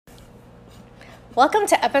Welcome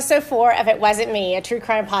to episode 4 of It Wasn't Me, a true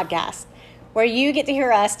crime podcast, where you get to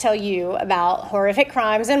hear us tell you about horrific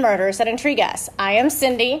crimes and murders that intrigue us. I am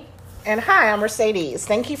Cindy. And hi, I'm Mercedes.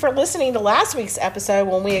 Thank you for listening to last week's episode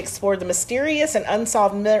when we explored the mysterious and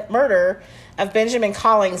unsolved murder of Benjamin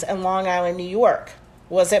Collins in Long Island, New York.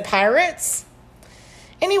 Was it pirates?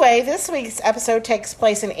 Anyway, this week's episode takes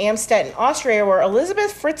place in Amstetten, Austria, where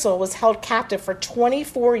Elizabeth Fritzl was held captive for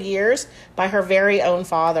 24 years by her very own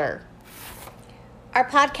father. Our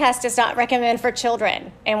podcast does not recommend for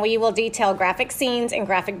children, and we will detail graphic scenes and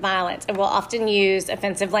graphic violence, and will often use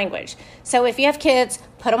offensive language. So if you have kids,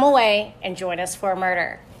 put them away and join us for a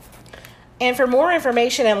murder. And for more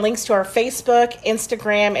information and links to our Facebook,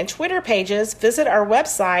 Instagram, and Twitter pages, visit our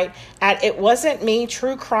website at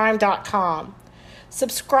itwasn'tmetruecrime.com.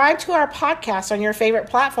 Subscribe to our podcast on your favorite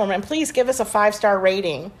platform, and please give us a 5-star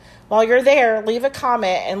rating. While you're there, leave a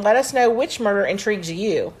comment and let us know which murder intrigues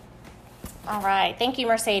you. All right. Thank you,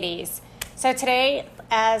 Mercedes. So today,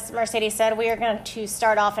 as Mercedes said, we are going to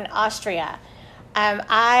start off in Austria.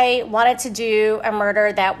 I wanted to do a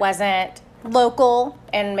murder that wasn't local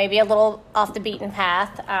and maybe a little off the beaten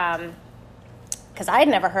path, because I had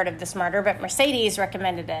never heard of this murder, but Mercedes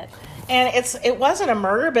recommended it. And it wasn't a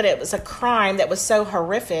murder, but it was a crime that was so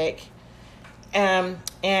horrific. And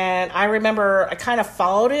I remember I kind of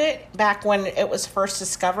followed it back when it was first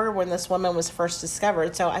discovered, when this woman was first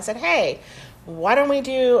discovered. So I said, hey, why don't we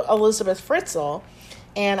do Elizabeth Fritzl?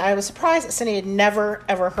 And I was surprised that Cindy had never,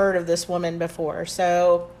 ever heard of this woman before.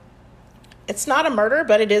 So it's not a murder,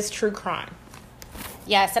 but it is true crime.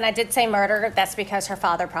 Yes, and I did say murder. That's because her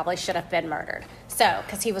father probably should have been murdered. So,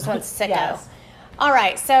 because he was once sicko. Yes. All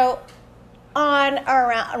right, so on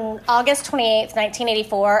around August 28th,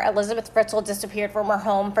 1984, Elizabeth Fritzl disappeared from her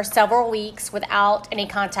home for several weeks without any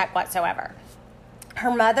contact whatsoever.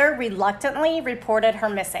 Her mother reluctantly reported her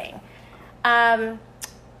missing. However,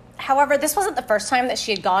 this wasn't the first time that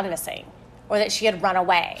she had gone missing or that she had run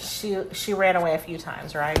away. She ran away a few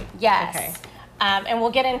times, right? Yes. Okay. And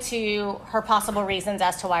we'll get into her possible reasons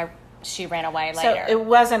as to why she ran away later. So it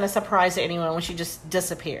wasn't a surprise to anyone when she just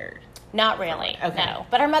disappeared? Not really, okay. No.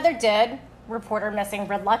 But her mother did report her missing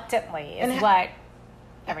reluctantly, what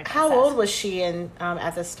everything How says. old was she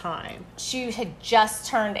at this time? She had just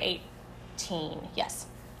turned 18, yes.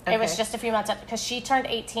 Okay. It was just a few months up, because she turned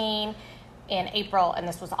 18 in April, and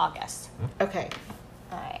this was August. Okay.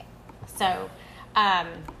 All right. So,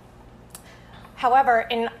 however,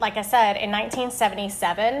 like I said, in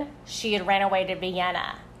 1977, she had ran away to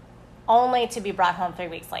Vienna, only to be brought home 3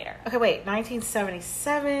 weeks later. Okay, wait,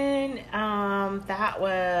 1977, that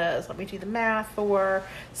was, let me do the math, for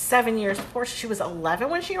 7 years before. She was 11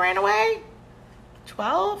 when she ran away?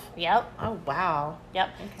 12? Yep. Oh, wow. Yep.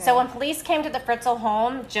 Okay. So when police came to the Fritzl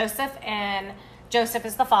home, Josef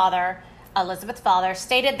is the father, Elizabeth's father,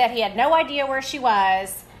 stated that he had no idea where she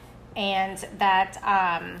was, and that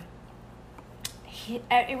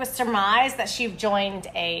it was surmised that she joined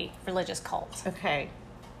a religious cult. Okay.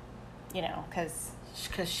 You know, because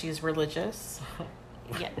she's religious?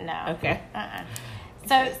 Yeah, no. Okay.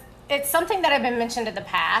 So it's something that had been mentioned in the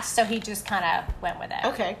past, so he just kind of went with it.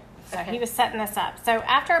 Okay. So he was setting this up. So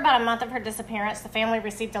after about a month of her disappearance, the family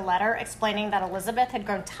received a letter explaining that Elizabeth had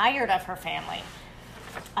grown tired of her family.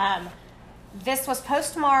 This was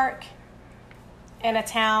postmarked in a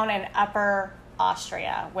town in Upper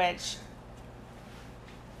Austria, which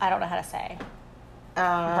I don't know how to say.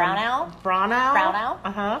 Braunau? Braunau?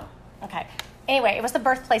 Uh-huh. Okay. Anyway, it was the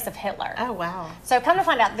birthplace of Hitler. Oh, wow. So come to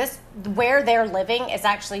find out, where they're living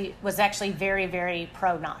was actually very, very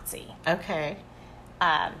pro-Nazi. Okay.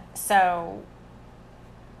 So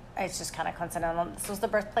it's just kind of coincidental. This was the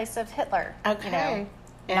birthplace of Hitler. Okay. You know,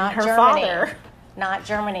 and not her Germany. father. Not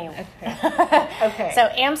Germany. Okay. Okay. So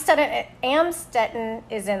Amstetten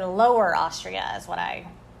is in Lower Austria, is what I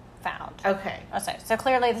found. Okay. So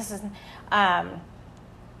clearly this is, what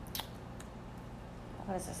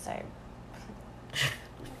does this say?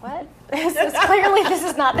 What? Clearly this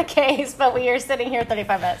is not the case, but we are sitting here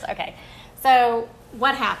 35 minutes. Okay. So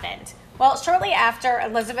what happened? Well, shortly after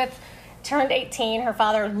Elizabeth turned 18, her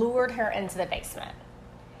father lured her into the basement.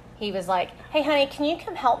 He was like, hey, honey, can you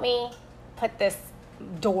come help me put this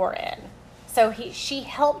door in? So she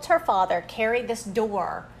helped her father carry this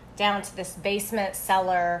door down to this basement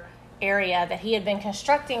cellar area that he had been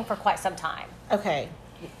constructing for quite some time. Okay.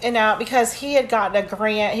 And now, because he had gotten a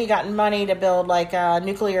grant, he got money to build like a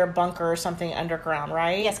nuclear bunker or something underground,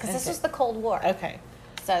 right? Yes, because this was the Cold War. Okay.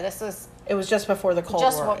 So this was... It was just before the Cold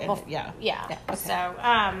War ended. Yeah. Okay. So,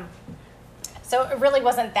 so it really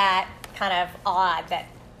wasn't that kind of odd that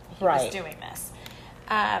he was doing this.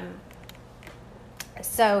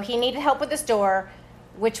 So he needed help with this door,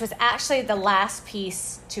 which was actually the last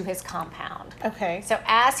piece to his compound. Okay. So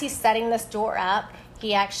as he's setting this door up,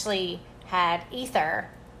 he actually had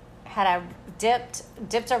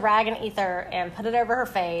dipped a rag in ether and put it over her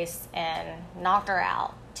face and knocked her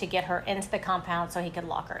out to get her into the compound so he could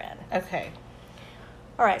lock her in. Okay.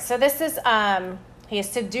 All right, so this is, he has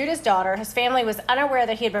subdued his daughter. His family was unaware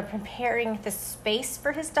that he had been preparing this space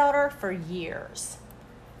for his daughter for years.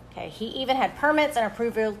 Okay, he even had permits and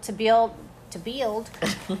approval to build,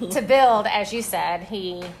 as you said.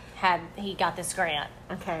 He got this grant.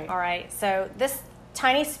 Okay. All right, so this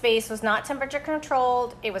tiny space was not temperature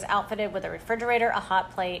controlled. It was outfitted with a refrigerator, a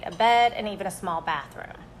hot plate, a bed, and even a small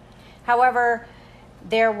bathroom. However,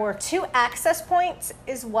 there were 2 access points,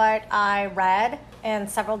 is what I read, and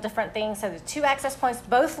several different things. So the 2 access points,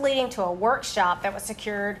 both leading to a workshop that was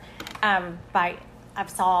secured I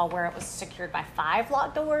saw where it was secured by 5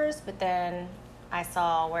 locked doors, but then I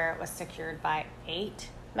saw where it was secured by 8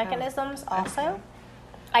 mechanisms also. Okay.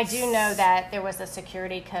 I do know that there was a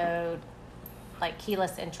security code, like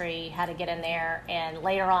keyless entry, how to get in there, and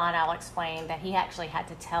later on I'll explain that he actually had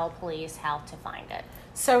to tell police how to find it.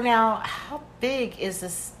 So now, how big is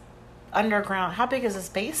this underground? How big is this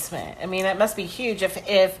basement? I mean, it must be huge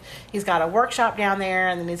if he's got a workshop down there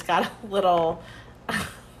and then he's got a little...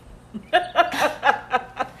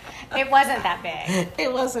 It wasn't that big.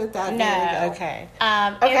 It wasn't that No. big. Okay.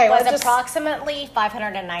 It was approximately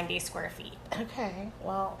 590 square feet. Okay.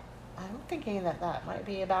 Well, I'm thinking that might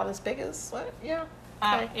be about as big as what? Yeah.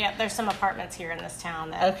 Okay. Yeah, there's some apartments here in this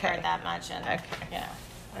town that Okay. are that much, and Okay.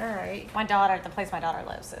 All right. the place my daughter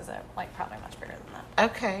lives is probably much bigger than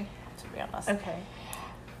that. Okay. To be honest. Okay.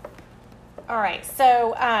 All right.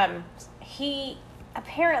 So he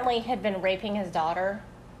apparently had been raping his daughter.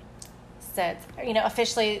 Said,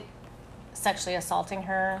 officially sexually assaulting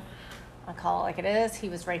her. I'll call it like it is. He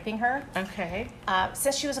was raping her. Okay.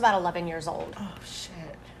 Since she was about 11 years old. Oh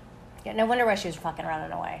shit. Yeah. No wonder why she was fucking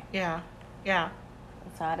running away. Yeah. Yeah.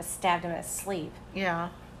 So I just stabbed him in his sleep. Yeah.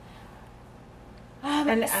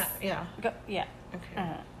 Yeah. Yeah. Okay.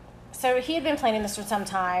 Mm-hmm. So he had been planning this for some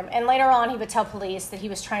time, and later on he would tell police that he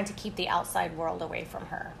was trying to keep the outside world away from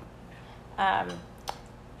her.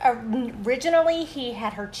 Originally, he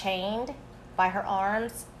had her chained by her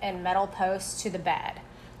arms and metal posts to the bed.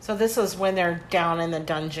 So this was when they're down in the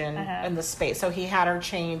dungeon in the space. So he had her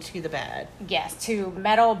chained to the bed. Yes, to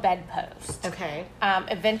metal bedposts. Okay.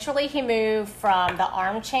 Eventually, he moved from the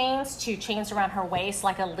arm chains to chains around her waist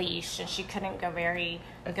like a leash, and she couldn't go very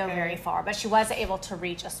far. But she was able to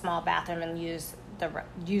reach a small bathroom and use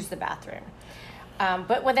the bathroom.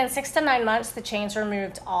 But within 6 to 9 months, the chains were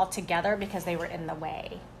removed altogether because they were in the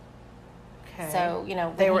way. Okay. So,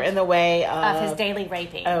 they were in the way of his daily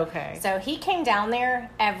raping. Okay. So he came down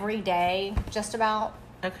there every day, just about,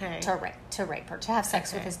 okay, to rape her, to have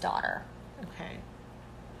sex with his daughter. Okay.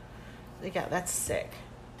 Yeah, that's sick.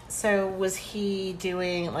 So was he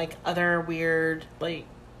doing like other weird, like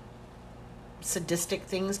sadistic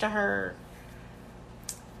things to her?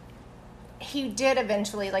 He did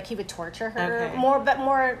eventually, like he would torture her Okay.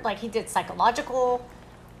 more like he did psychological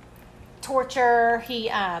torture. He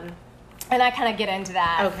and I kind of get into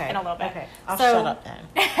that in a little bit. Okay, I'll shut up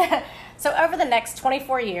then. So over the next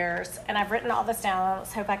 24 years, and I've written all this down.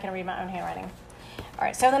 Let's hope I can read my own handwriting. All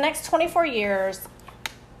right, so in the next 24 years,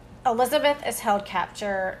 Elizabeth is held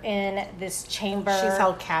capture in this chamber. She's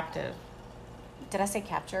held captive. Did I say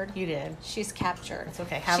captured? You did. She's captured. It's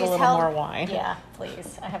okay. Have a little more wine. Yeah,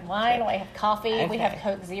 please. I have wine. I have coffee. Okay. We have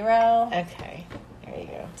Coke Zero. Okay. There you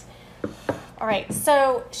go. All right,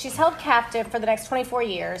 so she's held captive for the next 24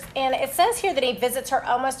 years, and it says here that he visits her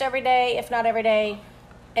almost every day, if not every day,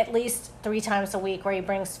 at least 3 times a week, where he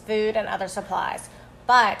brings food and other supplies.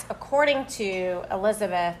 But according to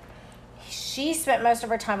Elizabeth, she spent most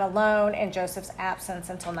of her time alone in Joseph's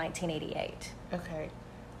absence until 1988. Okay.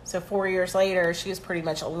 So 4 years later, she was pretty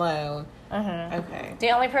much alone. Mm-hmm. Okay.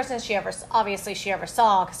 The only person she ever saw, because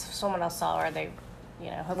if someone else saw her, they,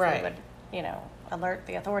 hopefully would, alert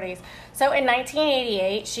the authorities. So in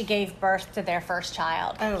 1988, she gave birth to their first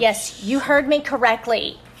child. Oh. Yes, you heard me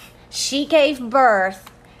correctly. She gave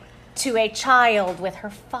birth to a child with her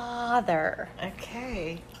father.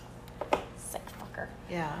 Okay. Sick fucker.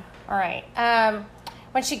 Yeah. All right.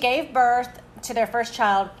 When she gave birth to their first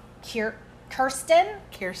child, Kirsten?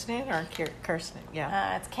 Kirsten or Kirsten?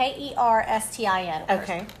 Yeah. It's Kerstin.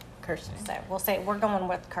 Okay. Kirsten. So we're going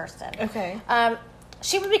with Kirsten. Okay.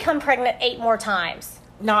 She would become pregnant 8 more times.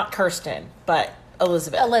 Not Kirsten, but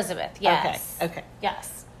Elizabeth. Elizabeth, yes. Okay.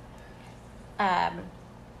 Yes.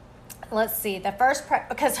 Let's see.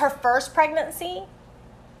 Because her first pregnancy,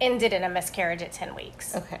 ended in a miscarriage at 10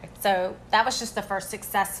 weeks. Okay. So that was just the first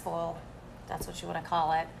successful, that's what you want to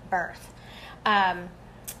call it, birth.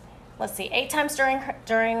 Let's see, 8 times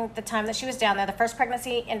during the time that she was down there, the first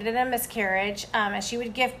pregnancy ended in a miscarriage, and she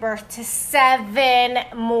would give birth to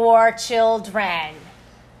 7 more children.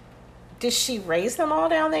 Did she raise them all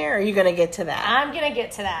down there, or are you going to get to that? I'm going to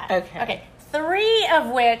get to that. Okay. 3 of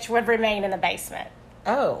which would remain in the basement.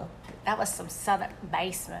 Oh. That was some southern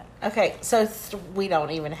basement. Okay, so we don't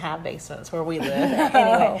even have basements where we live.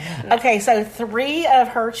 Anyway. No. Okay, so 3 of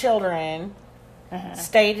her children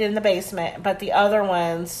stayed in the basement, but the other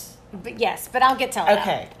ones... But I'll get to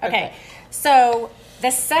that. Okay. So the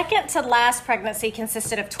second to last pregnancy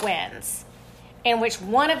consisted of twins, in which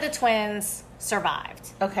one of the twins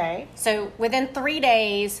survived. Okay. So within 3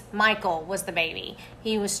 days, Michael was the baby.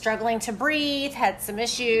 He was struggling to breathe, had some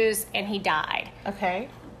issues, and he died. Okay.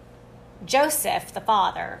 Josef, the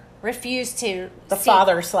father, refused to... The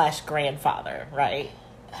father/grandfather, right?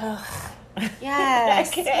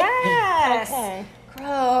 Yes. Okay. Yes. Okay.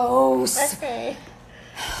 Gross. Okay.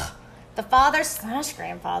 The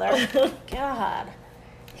father/grandfather, God,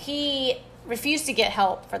 he refused to get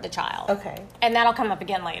help for the child. Okay. And that'll come up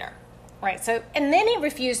again later. Right. So, and then he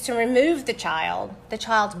refused to remove the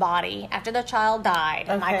child's body after the child died.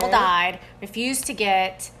 Okay. Michael died, refused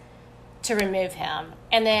to remove him,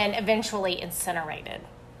 and then eventually incinerated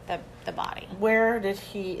the body. Where did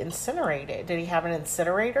he incinerate it? Did he have an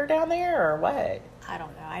incinerator down there, or what? I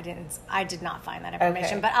don't know. I did not find that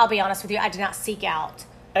information, Okay. but I'll be honest with you, I did not seek out.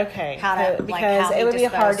 Okay. Because it would be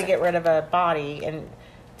hard to get rid of a body and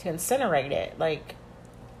to incinerate it. Like,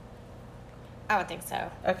 I would think so.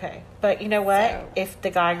 okay. But you know what? So, if the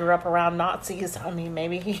guy grew up around Nazis, I mean,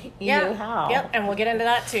 maybe he knew how. Yep, and we'll get into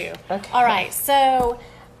that too. Okay. All right, so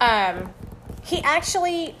he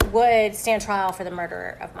actually would stand trial for the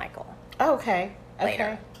murder of Michael. Oh, okay.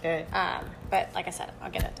 Later. Okay. Good. But like I said,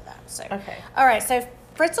 I'll get into that. So Okay. All right, so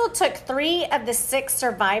Fritzl took 3 of the 6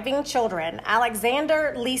 surviving children,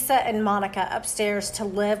 Alexander, Lisa, and Monica, upstairs to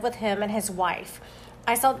live with him and his wife.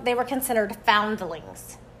 I saw they were considered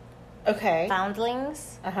foundlings. Okay.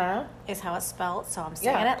 Foundlings is how it's spelled, so I'm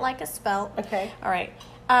saying it like it's spelled. Okay. All right.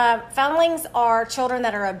 Foundlings are children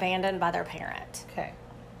that are abandoned by their parent. Okay.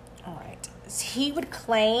 All right. He would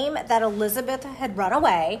claim that Elizabeth had run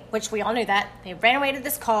away, which we all knew that. They ran away to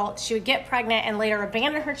this cult. She would get pregnant and later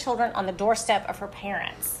abandon her children on the doorstep of her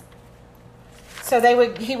parents. So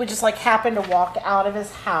he would just like happen to walk out of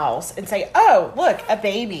his house and say, "Oh, look, a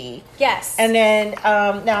baby." Yes. And then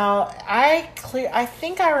now I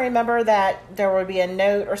think I remember that there would be a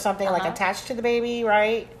note or something like attached to the baby,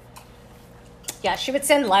 right? Yeah, she would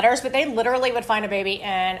send letters, but they literally would find a baby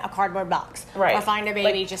in a cardboard box. Right. Or find a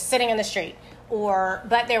baby just sitting in the street.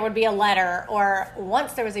 But there would be a letter, or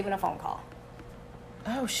once there was even a phone call.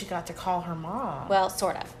 Oh, she got to call her mom. Well,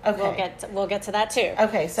 sort of. Okay. We'll get to that too.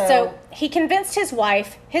 Okay, so he convinced his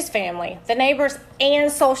wife, his family, the neighbors,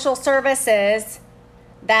 and social services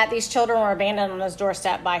that these children were abandoned on his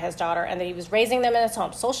doorstep by his daughter and that he was raising them in his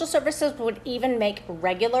home. Social services would even make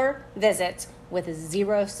regular visits with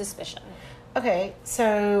 0 suspicion. Okay,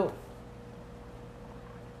 so...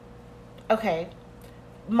 Okay.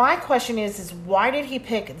 My question is why did he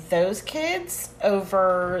pick those kids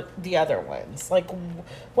over the other ones? Like,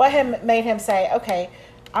 what made him say, okay,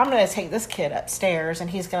 I'm going to take this kid upstairs and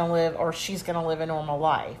he's going to live, or she's going to live a normal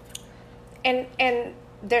life? And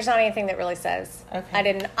there's not anything that really says.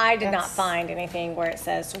 Okay. I did not find anything where it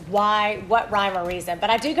says why, what rhyme or reason. But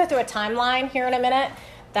I do go through a timeline here in a minute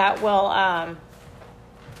that will...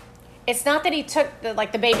 It's not that he took,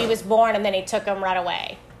 the baby was born and then he took him right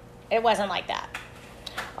away. It wasn't like that.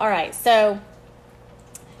 All right, so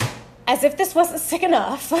as if this wasn't sick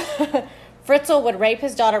enough, Fritzl would rape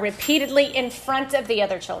his daughter repeatedly in front of the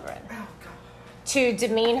other children to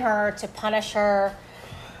demean her, to punish her.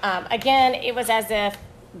 Again, it was as if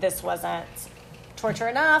this wasn't torture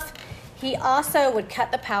enough. He also would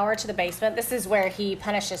cut the power to the basement. This is where he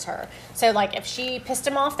punishes her. So, like, if she pissed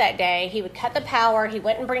him off that day, he would cut the power. He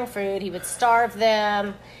wouldn't bring food. He would starve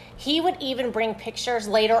them. He would even bring pictures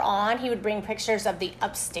later on. He would bring pictures of the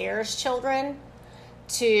upstairs children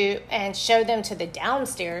and show them to the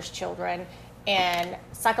downstairs children. And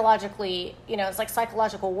psychologically, it's like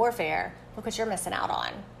psychological warfare. Look what you're missing out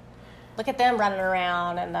on. Look at them running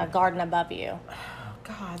around in the garden above you.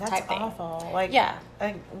 God, that's awful. Like, yeah.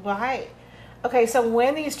 Like, why? Okay, so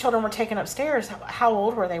when these children were taken upstairs, how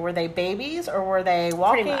old were they? Were they babies or were they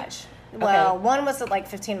walking? Pretty much. Well, one was like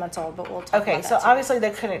 15 months old, but we'll talk about that. So too. obviously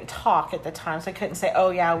they couldn't talk at the time, so they couldn't say, "Oh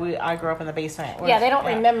yeah, I grew up in the basement." Yeah, they don't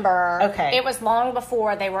remember. Okay. It was long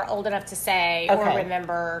before they were old enough to say or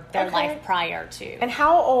remember their life prior to. And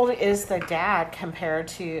how old is the dad compared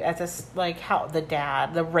to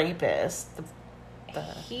the rapist?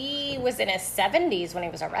 He was in his 70s when he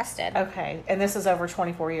was arrested. Okay, and this is over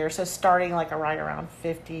 24 years, so starting like right around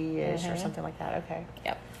 50-ish or something like that. Okay.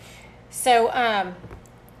 Yep. So,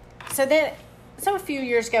 so a few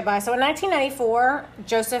years go by. So in 1994,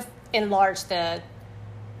 Joseph enlarged the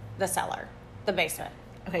cellar, the basement,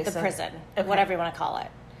 the prison, whatever you want to call it.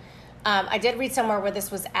 I did read somewhere where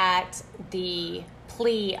this was at the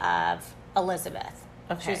plea of Elizabeth.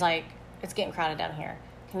 Okay. She was like, "It's getting crowded down here.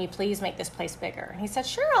 Can you please make this place bigger?" And he said,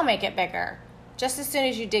 "Sure, I'll make it bigger, just as soon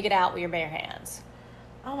as you dig it out with your bare hands."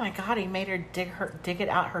 Oh my God, he made her dig it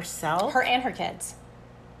out herself? Her and her kids.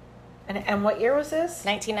 And what year was this?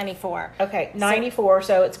 1994. Okay, 94,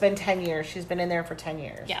 so it's been 10 years. She's been in there for 10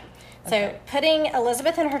 years. Yeah. So putting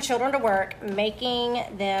Elizabeth and her children to work, making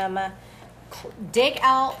them dig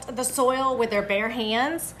out the soil with their bare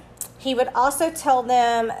hands. He would also tell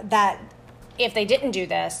them that if they didn't do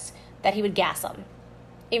this, that he would gas them,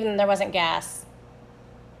 even though there wasn't gas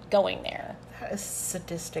going there. That is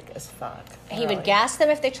sadistic as fuck. He would gas them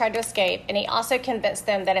if they tried to escape, and he also convinced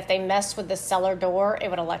them that if they messed with the cellar door,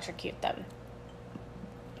 it would electrocute them.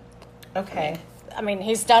 Okay. I mean,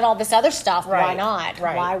 he's done all this other stuff. Right. Why not?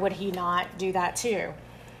 Right. Why would he not do that too?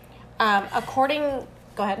 Go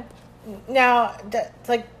ahead. Now,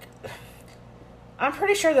 I'm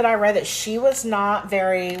pretty sure that I read that she was not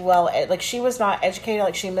very well, she was not educated.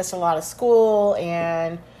 Like, she missed a lot of school,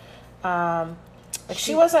 and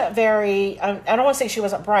she wasn't very. I don't want to say she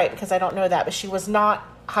wasn't bright because I don't know that, but she was not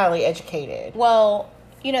highly educated. Well,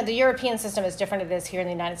 the European system is different than it is here in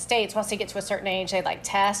the United States. Once they get to a certain age, they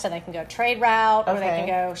test and they can go trade route, or they can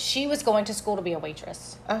go. She was going to school to be a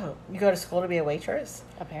waitress. Oh, you go to school to be a waitress?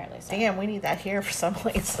 Apparently so. Damn, we need that here for some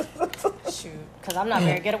places. Shoot, because I'm not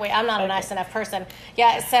very good at I'm not a nice enough person.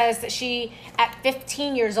 Yeah, it says that she, at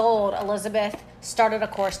 15 years old, Elizabeth started a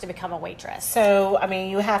course to become a waitress. So, I mean,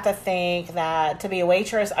 you have to think that to be a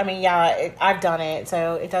waitress, I mean, I've done it,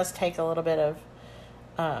 so it does take a little bit of...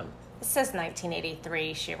 It says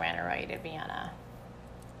 1983 she ran away to Vienna.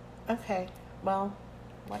 Okay, well...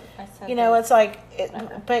 What I said it's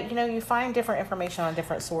like... but, you find different information on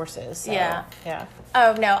different sources. So, yeah. Yeah.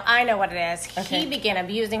 Oh, no, I know what it is. Okay. He began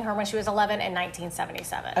abusing her when she was 11 in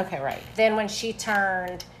 1977. Okay, right. Then when she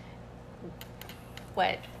turned,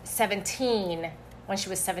 17... When she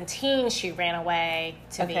was 17, she ran away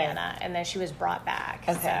to Vienna, and then she was brought back.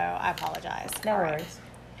 Okay. So I apologize. No worries.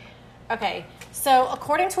 Okay, so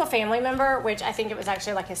according to a family member, which I think it was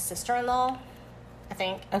actually like his sister-in-law, I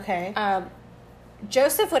think. Okay.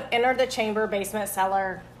 Joseph would enter the chamber, basement,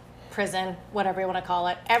 cellar, prison, whatever you want to call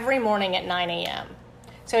it, every morning at 9 a.m.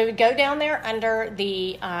 So he would go down there under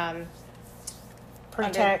the...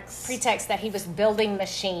 pretext that he was building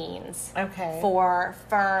machines for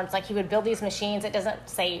firms. Like, he would build these machines. It doesn't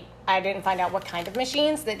say, I didn't find out what kind of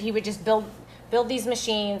machines, that he would just build these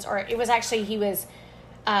machines, or it was actually he was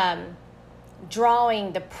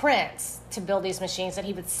drawing the prints to build these machines that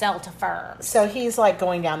he would sell to firms. So he's like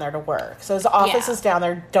going down there to work. So his office is down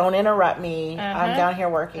there. Don't interrupt me. I'm down here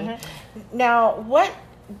working. Now, what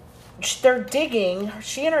they're digging,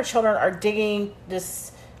 she and her children are digging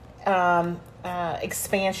this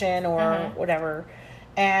expansion or whatever,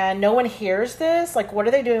 and no one hears this. Like, what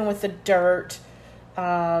are they doing with the dirt?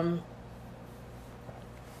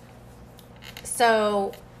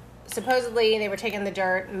 So supposedly they were taking the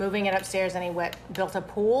dirt, moving it upstairs, and he built a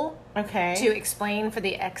pool to explain for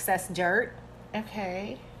the excess dirt.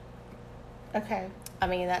 I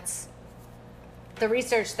mean, that's the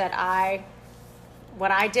research that what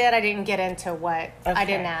I did. I didn't get into what I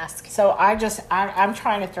didn't ask. So I'm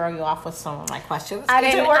trying to throw you off with some of my questions. I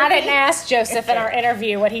didn't ask Joseph in our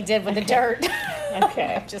interview what he did with the dirt.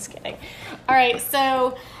 I'm just kidding. All right,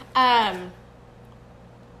 so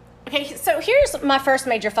so here's my first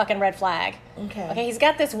major fucking red flag. Okay, he's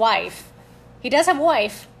got this wife. He does have a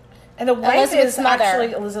wife. And the wife is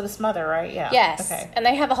actually Elizabeth's mother, right? Yeah. Yes. Okay. And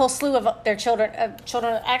they have a whole slew of their children.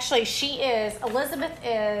 Actually, Elizabeth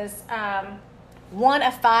is one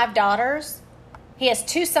of 5 daughters. He has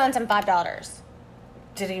 2 sons and 5 daughters.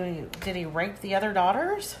 Did he rape the other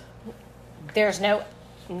daughters? There's no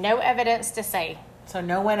evidence to say. So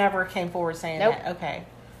no one ever came forward saying that. Okay.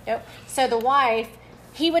 Nope. So the wife,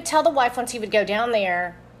 he would tell the wife once he would go down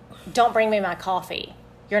there, "Don't bring me my coffee.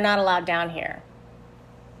 You're not allowed down here."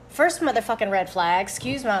 First motherfucking red flag.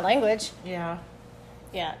 Excuse my language. Yeah.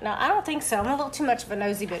 Yeah, no, I don't think so. I'm a little too much of a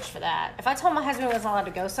nosy bitch for that. If I told my husband he wasn't allowed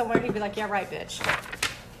to go somewhere, he'd be like, yeah, right, bitch.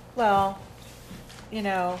 Well, you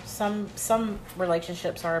know, some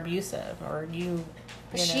relationships are abusive, or you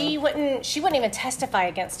She wouldn't even testify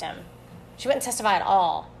against him. She wouldn't testify at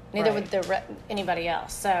all. Neither would anybody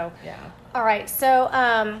else. So, yeah. All right,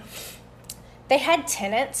 so they had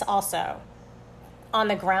tenants also. On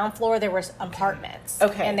the ground floor, there was apartments.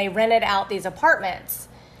 Okay. And they rented out these apartments.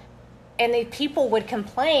 And the people would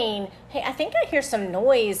complain, hey, I think I hear some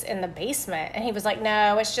noise in the basement. And he was like,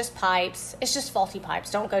 no, it's just pipes. It's just faulty pipes.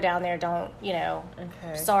 Don't go down there. Don't,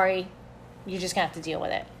 Okay. Sorry. You're just going to have to deal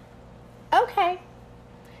with it. Okay.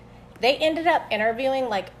 They ended up interviewing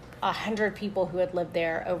like 100 people who had lived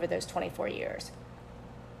there over those 24 years.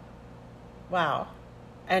 Wow.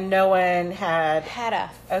 And no one had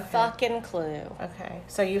a fucking clue. Okay.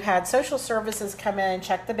 So you had social services come in,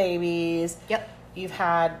 check the babies. Yep. You've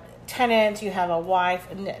had tenants, you have a wife,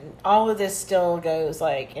 and all of this still goes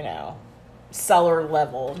like, cellar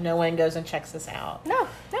level. No one goes and checks this out. No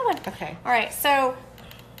one. Okay. All right. So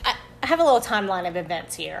I have a little timeline of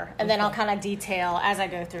events here, and then I'll kind of detail as I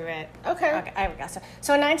go through it. Okay. I got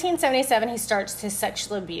so in 1977, he starts his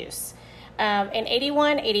sexual abuse. In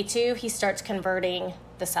 81, 82, he starts converting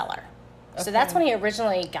the cellar. Okay. So that's when he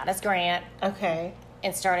originally got his grant. Okay.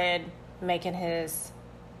 And started making his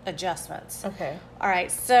adjustments. Okay. All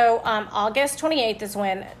right. So August 28th is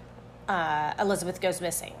when Elizabeth goes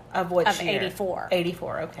missing. Of which Of year? 84.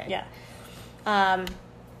 84, okay. Yeah.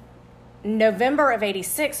 November of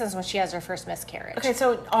 86 is when she has her first miscarriage. Okay,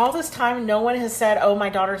 so all this time, no one has said, "Oh, my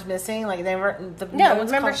daughter's missing." Like they were.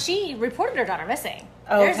 Remember, she reported her daughter missing.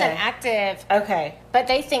 Oh, There's okay. an active. Okay. But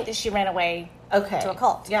they think that she ran away. Okay. To a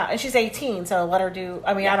cult. Yeah, and she's 18, so let her do.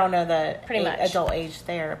 I mean, I don't know the pretty much adult age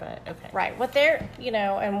there, but okay. Right. What they're,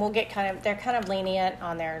 and we'll get they're kind of lenient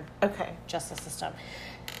on their justice system.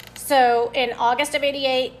 So in August of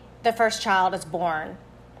 88, the first child is born.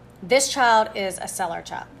 This child is a cellar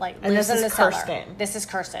child, And lives in the cellar. Kirsten. This is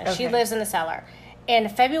Kirsten. Okay. She lives in the cellar. In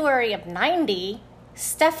February of 90,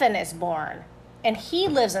 Stefan is born, and he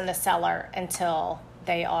lives in the cellar until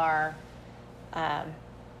they are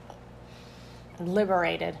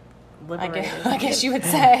liberated. I guess you would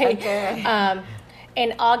say. Okay.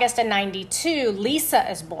 In August of 92, Lisa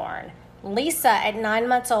is born. Lisa, at 9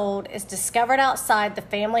 months old, is discovered outside the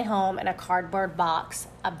family home in a cardboard box,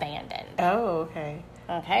 abandoned. Oh, okay.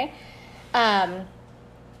 Okay. And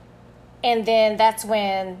then that's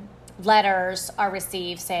when letters are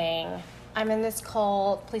received saying, I'm in this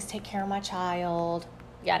cult, please take care of my child,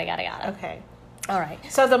 yada, yada, yada. Okay. All right.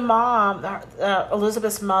 So the mom,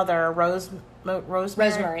 Elizabeth's mother,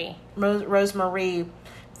 Rosemary,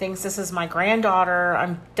 thinks this is my granddaughter.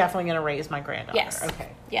 I'm definitely going to raise my granddaughter. Yes. Okay.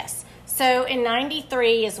 Yes. So in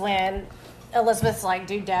 93 is when Elizabeth's like,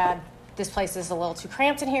 dude, Dad, this place is a little too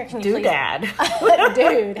cramped in here. Can you please? Dad.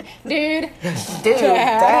 Dude,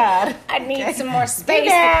 Dad. I need some more space.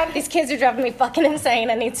 Dad. These kids are driving me fucking insane.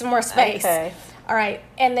 I need some more space. Okay. All right.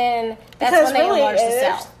 And then that's when they enlarge the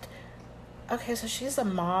cell. Okay, so she's a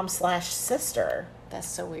mom/sister. That's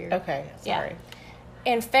so weird. Okay, sorry.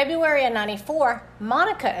 Yeah. In February of 94,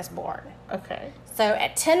 Monica is born. Okay. So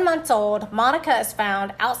at 10 months old, Monica is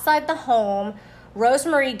found outside the home.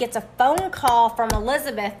 Rosemary gets a phone call from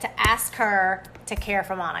Elizabeth to ask her to care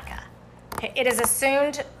for Monica. It is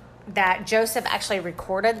assumed that Joseph actually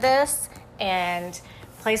recorded this and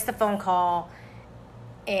placed the phone call,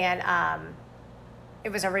 and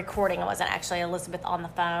it was a recording. It wasn't actually Elizabeth on the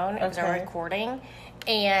phone. It was a recording.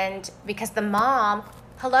 And because the mom,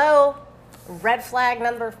 hello, red flag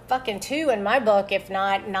number fucking 2 in my book, if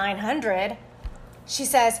not 900, she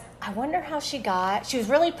says, I wonder how she was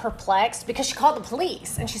really perplexed because she called the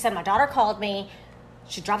police. And she said, my daughter called me.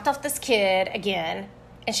 She dropped off this kid again.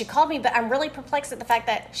 And she called me, but I'm really perplexed at the fact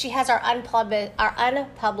that she has our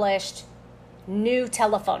unpublished new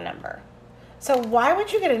telephone number. So why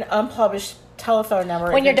would you get an unpublished telephone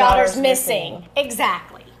number when your daughter's missing?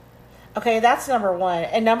 Exactly. Okay, that's number 1.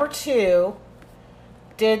 And number 2,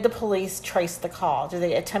 did the police trace the call? Did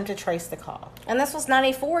they attempt to trace the call? And this was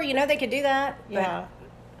 94. You know they could do that. Yeah.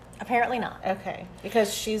 Apparently not. Okay.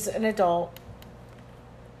 Because she's an adult.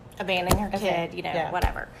 Abandoning her kid,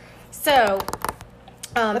 whatever. So...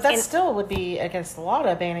 but that still would be against the law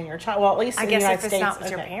to abandon your child. Well, at least in the United States. I guess if it's not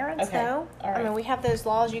with your parents, though. All right. I mean, we have those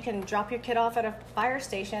laws. You can drop your kid off at a fire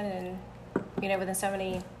station and, within so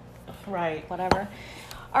many... Right. Whatever.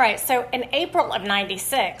 All right, so in April of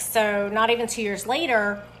 96, so not even 2 years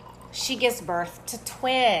later, she gives birth to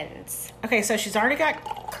twins. Okay, so she's already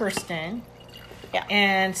got Kirsten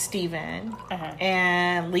and Steven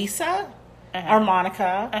and Lisa or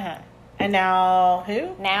Monica And now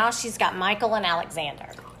who? Now she's got Michael and Alexander.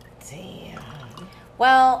 Damn.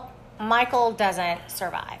 Well, Michael doesn't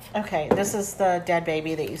survive. Okay, this is the dead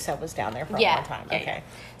baby that you said was down there for a long time. Okay. Yeah.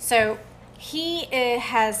 So he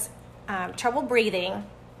has trouble breathing,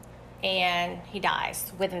 and he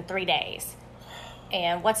dies within 3 days.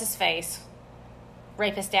 And what's his face?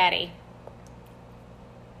 Rapist daddy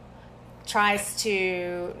tries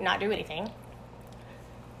to not do anything.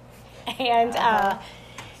 And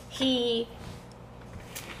he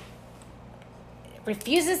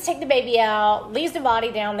refuses to take the baby out, leaves the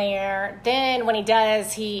body down there. Then when he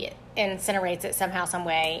does, he incinerates it somehow, some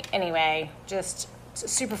way. Anyway, just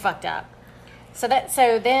super fucked up. So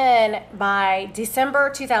then by December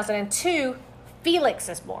 2002, Felix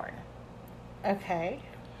is born. Okay.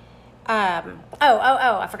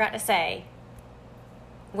 I forgot to say,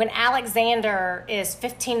 when Alexander is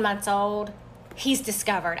 15 months old, he's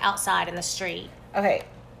discovered outside in the street. Okay.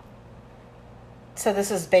 So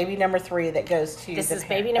this is baby number 3 that goes to This is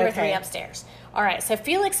baby number 3 upstairs. All right, so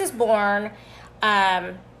Felix is born,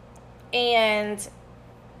 and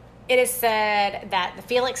it is said that the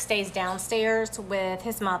Felix stays downstairs with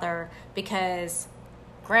his mother because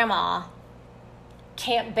Grandma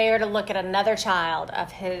can't bear to look at another child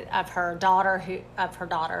of her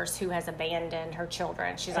daughters who has abandoned her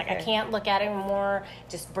children. She's like, I can't look at it anymore.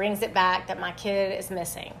 Just brings it back that my kid is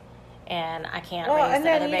missing, and I can't raise and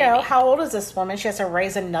another then, baby. how old is this woman? She has to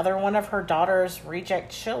raise another one of her daughter's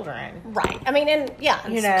reject children. Right. I mean, and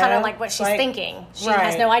it's kind of like what she's thinking. She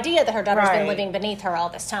has no idea that her daughter's been living beneath her all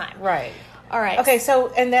this time. Right. All right. Okay, so,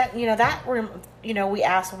 and that, we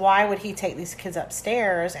asked why would he take these kids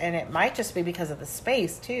upstairs, and it might just be because of the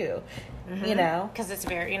space, too, Because it's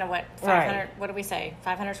very, 500, what do we say,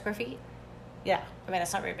 500 square feet? Yeah. I mean,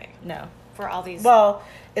 it's not very big. No. For all these. Well,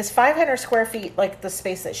 is 500 square feet like the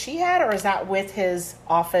space that she had, or is that with his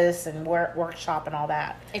office and workshop and all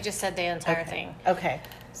that? It just said the entire thing. Okay.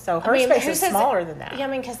 So her space is smaller than that. Yeah, I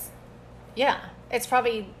mean, it's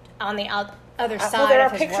probably on the other side. Well, there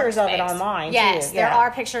of are his pictures of it workspace. online. Yes, too. there are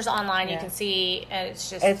pictures online. You can see, and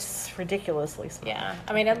it's ridiculously small. Yeah,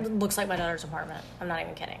 I mean, it looks like my daughter's apartment. I'm not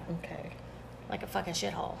even kidding. Okay. Like a fucking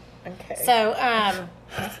shithole. Okay. So,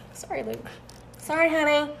 sorry, Luke. Sorry,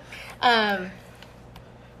 honey.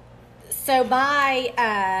 So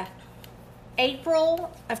by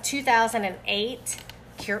April of 2008,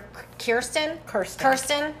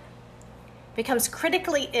 Kirsten becomes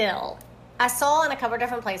critically ill. I saw in a couple of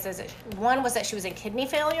different places. One was that she was in kidney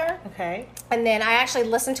failure. Okay. And then I actually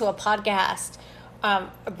listened to a podcast,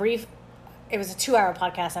 it was a 2-hour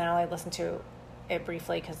podcast, and I only listened to it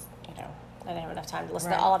briefly because, I didn't have enough time to listen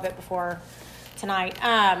to all of it before tonight.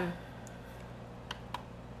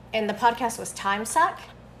 And the podcast was Time Suck.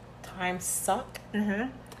 Time Suck? Mm-hmm.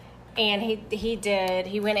 And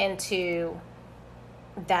he went into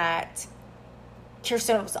that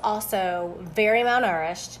Kirsten was also very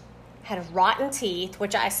malnourished, had rotten teeth,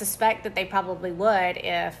 which I suspect that they probably would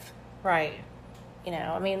if... Right.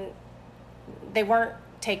 They weren't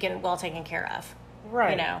well taken care of.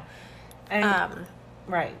 Right. And,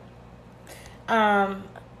 right.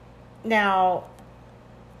 Now,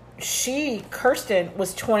 Kirsten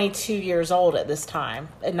was 22 years old at this time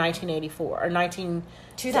in 1984 or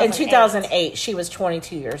 2008. She was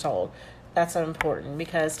 22 years old. That's important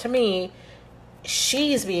because to me,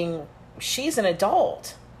 she's an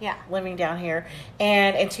adult. Yeah. Living down here.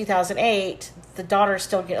 And in 2008, the daughter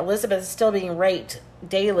Elizabeth is still being raped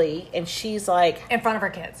daily, and she's like in front of her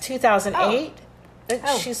kids. 2008.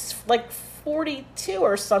 She's like 42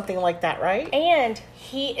 or something like that, right? And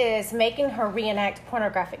he is making her reenact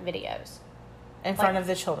pornographic videos in front of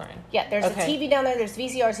the children. Yeah, there's a TV down there, there's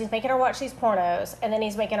VCRs. He's making her watch these pornos, and then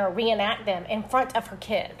he's making her reenact them in front of her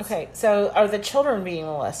kids. Okay, so are the children being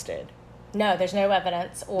molested? No, there's no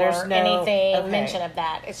evidence or anything mention of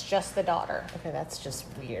that. It's just the daughter. Okay, that's just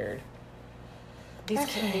weird.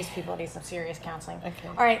 These people need some serious counseling. Okay.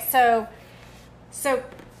 All right, so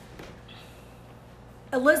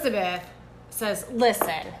Elizabeth says,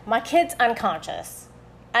 listen, my kid's unconscious.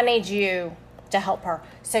 I need you to help her.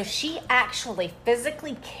 So she actually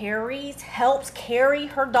physically helps carry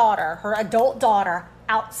her daughter, her adult daughter,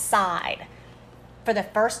 outside for the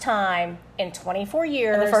first time in 24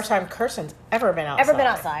 years. And the first time Kirsten's ever been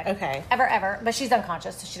outside. Okay. Ever. But she's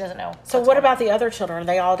unconscious, so she doesn't know. So what about the other children? Are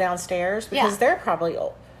they all downstairs? Because they're probably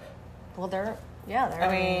old. Well, they're...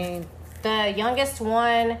 I mean... The youngest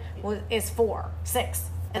one is 6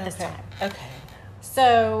 at this time. Okay.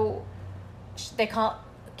 So they call...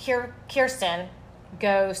 Kirsten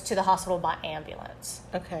goes to the hospital by ambulance.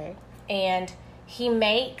 Okay. And he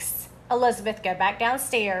makes Elizabeth go back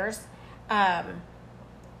downstairs...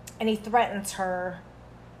 and he threatens her.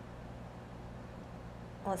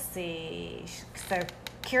 Let's see. So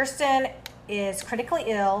Kirsten is critically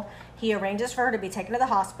ill. He arranges for her to be taken to the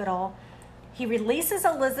hospital. He releases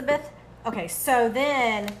Elizabeth. Okay, so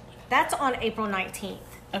then that's on April 19th.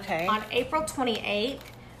 Okay. On April 28th,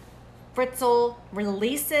 Fritzl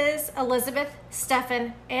releases Elizabeth,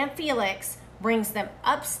 Stefan, and Felix, brings them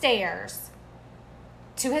upstairs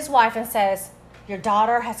to his wife and says, your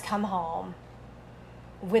daughter has come home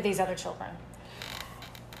with these other children.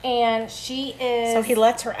 And she is... So he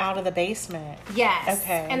lets her out of the basement. Yes.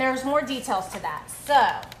 Okay. And there's more details to that.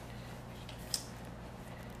 So,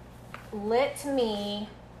 let me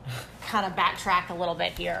kind of backtrack a little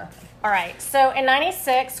bit here. All right. So, in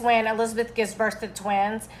 96, when Elizabeth gives birth to the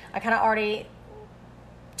twins, I kind of already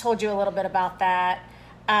told you a little bit about that.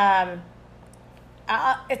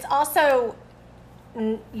 It's also...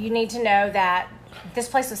 You need to know that this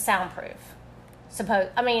place was soundproof.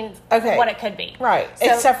 Okay. What it could be. Right.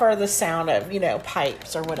 So, except for the sound of,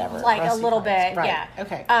 pipes or whatever. like a little bit, right. yeah.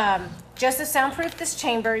 Okay. Josef soundproofed this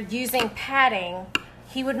chamber using padding.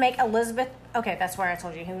 He would make Elizabeth, okay, that's where I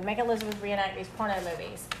told you. He would make Elizabeth reenact these porno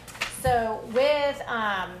movies.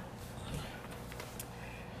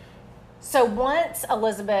 So once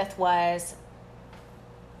Elizabeth was,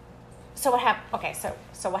 what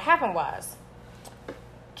happened was,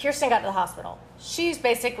 Kirsten got to the hospital. She's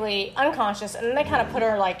basically unconscious, and they kind of put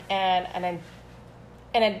her like in a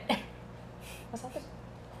was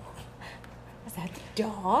that the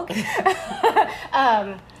dog?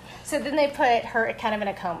 So then they put her kind of in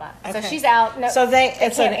a coma. Okay. So she's out. No, so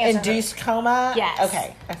it's an induced coma? Yes.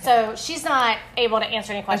 Okay. So she's not able to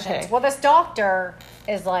answer any questions. Okay. Well, this doctor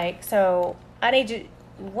is like, so I need you,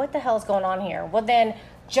 what the hell's going on here? Well, then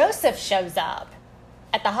Josef shows up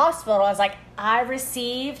at the hospital. I was like, I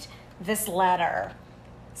received this letter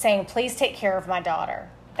saying, please take care of my daughter,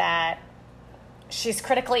 that she's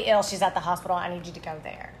critically ill. She's at the hospital. I need you to go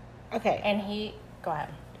there. Okay. And go ahead.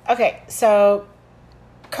 Okay. So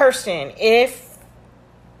Kirsten, if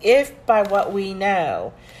by what we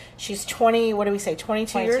know, she's 20, what do we say,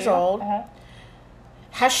 22 years old. Uh-huh.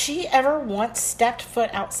 Has she ever once stepped foot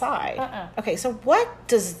outside? Okay, so what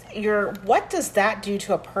does that do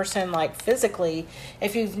to a person, like, physically,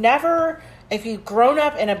 if you've grown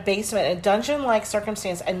up in a basement, a dungeon-like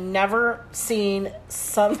circumstance, and never seen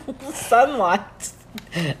sunlight?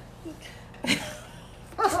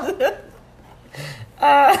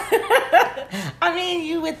 I mean,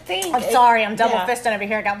 you would think. I'm sorry, I'm double fisting over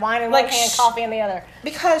here. I got wine in one hand, coffee in the other.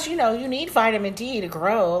 Because you need vitamin D to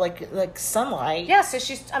grow, like sunlight. Yeah, so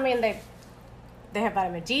they have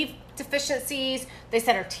vitamin D deficiencies. They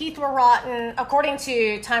said her teeth were rotten, according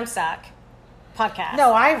to Time Suck podcast.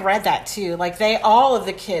 No, I read that too. Like all of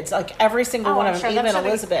the kids, like every single one of them, even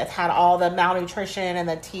Elizabeth, had all the malnutrition and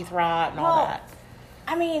the teeth rot and all that.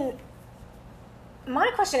 I mean, my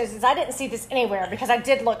question is I didn't see this anywhere because I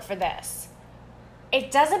did look for this. It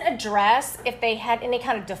doesn't address if they had any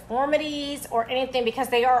kind of deformities or anything because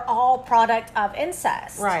they are all product of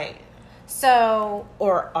incest. Right. So.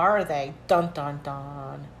 Or are they? Dun, dun,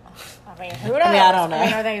 dun. I mean, who knows? I mean, I don't know.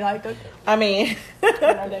 Are they like...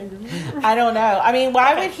 I don't know. I mean,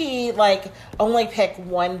 why would he, only pick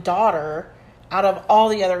one daughter out of all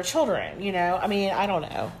the other children, I mean, I don't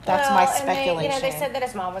know. That's my speculation. They said that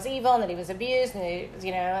his mom was evil and that he was abused and they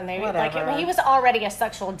whatever. He was already a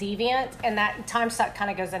sexual deviant, and that Time Suck kind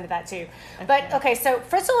of goes into that too. Okay. But so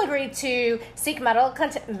Fritzl agreed to seek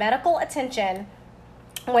medical attention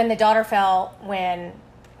when his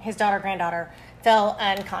granddaughter fell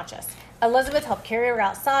unconscious. Elizabeth helped carry her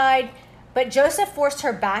outside, but Josef forced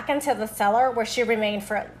her back into the cellar where she remained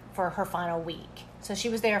for her final week. So she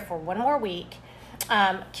was there for one more week.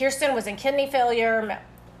 Kirsten was in kidney failure,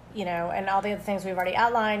 and all the other things we've already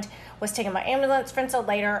outlined, was taken by ambulance. Fritzl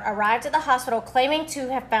later arrived at the hospital claiming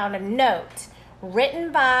to have found a note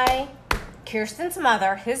written by Kirsten's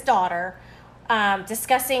mother, his daughter,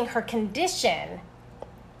 discussing her condition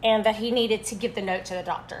and that he needed to give the note to the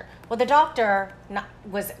doctor. Well, the doctor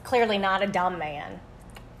was clearly not a dumb man.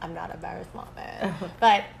 I'm not a very smart man.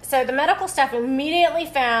 But so the medical staff immediately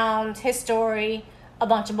found his story a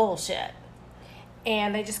bunch of bullshit.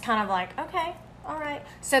 And they just kind of okay, all right.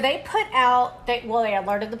 So they they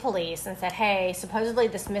alerted the police and said, hey, supposedly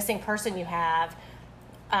this missing person you have,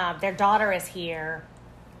 their daughter is here,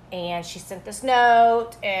 and she sent this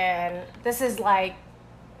note, and this is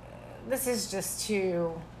just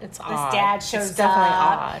too... It's this odd. Dad shows it's definitely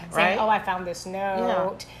up odd, saying, right? oh, I found this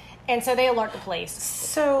note. Yeah. And so they alert the police.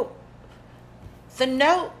 So the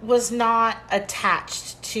note was not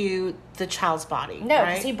attached to the child's body. No, because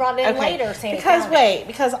right? he brought it in later saying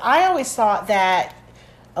because I always thought that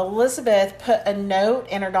Elizabeth put a note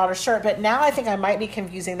in her daughter's shirt, but now I think I might be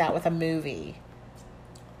confusing that with a movie.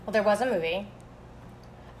 Well, there was a movie.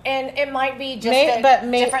 And it might be just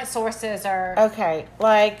different sources are... Okay,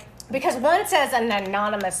 like... Because one says an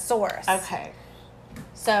anonymous source. Okay.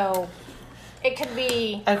 So, it could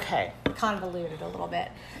be... Okay. Convoluted a little bit.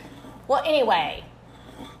 Well, anyway,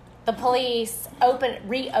 the police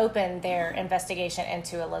reopened their investigation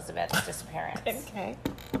into Elizabeth's disappearance. Okay.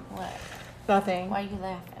 What? Nothing. Why are you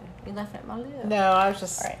laughing? You laughing at my lip? No, I was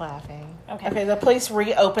just laughing. Okay. The police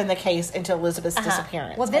reopened the case into Elizabeth's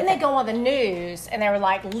disappearance. Well, then they go on the news and they were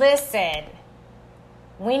like, listen,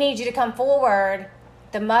 we need you to come forward.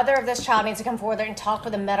 The mother of this child needs to come forward and talk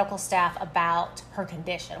with the medical staff about her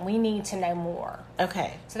condition. We need to know more.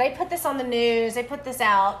 Okay. So they put this on the news. They put this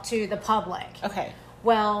out to the public. Okay.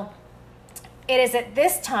 Well, it is at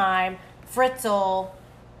this time Fritzl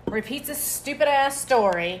repeats a stupid-ass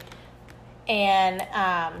story and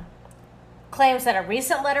claims that a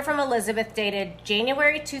recent letter from Elizabeth dated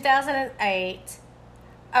January 2008...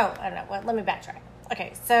 Oh, I don't know. Well, let me backtrack.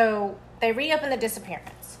 Okay, so they reopen the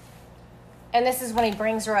disappearance. And this is when he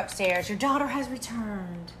brings her upstairs. Your daughter has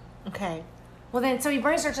returned. Okay. Well, then, so he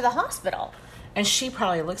brings her to the hospital. And she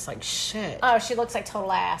probably looks like shit. Oh, she looks like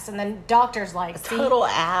total ass. And then doctor's like... Total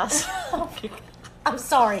ass. I'm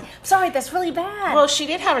sorry. That's really bad. Well, she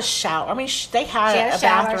did have a shower. I mean, they had a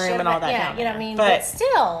bathroom and all that. Yeah, you know what I mean? But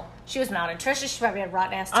still, she was malnutrition. She probably had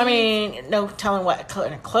rotten ass teeth. I mean, no telling what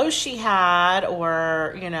clothes she had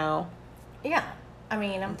or, you know. Yeah. I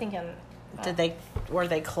mean, I'm thinking... Were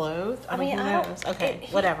they clothed? I mean, who knows? Okay,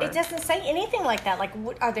 whatever. It doesn't say anything like that. Like,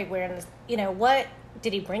 what are they wearing? This, you know, what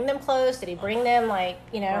did he bring them clothes? Did he bring them like,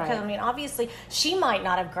 you know? Because I mean, obviously, she might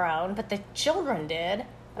not have grown, but the children did.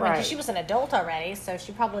 I mean, 'cause she was an adult already, so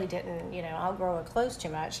she probably didn't, you know, outgrow her clothes too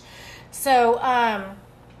much. So,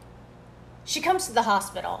 she comes to the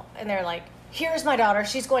hospital, and they're like, "Here's my daughter.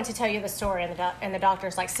 She's going to tell you the story." And the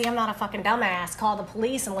doctor's like, "See, I'm not a fucking dumbass. Call the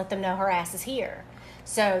police and let them know her ass is here."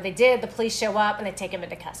 So they did. The police show up and they take him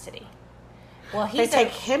into custody. Well, they take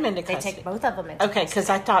him into custody. They take both of them into custody. Okay, because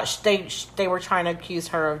I thought they were trying to accuse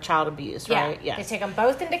her of child abuse, right? Yeah. They take them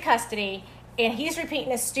both into custody, and he's repeating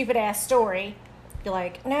this stupid ass story. You're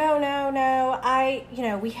like, no.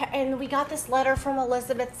 We got this letter from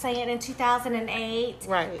Elizabeth saying in 2008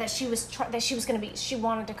 that she was going to be. She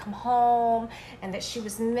wanted to come home, and that she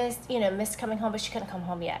was missed coming home, but she couldn't come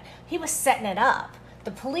home yet. He was setting it up. The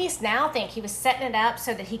police now think he was setting it up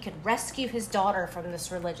so that he could rescue his daughter from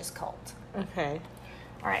this religious cult. Okay.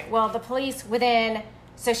 All right. Well, the police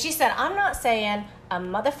so she said, I'm not saying a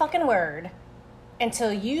motherfucking word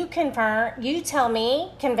until you convince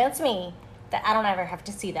me that I don't ever have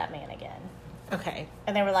to see that man again. Okay.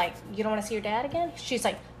 And they were like, you don't want to see your dad again? She's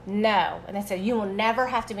like, no. And they said, you will never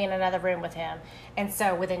have to be in another room with him. And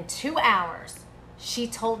so within 2 hours, she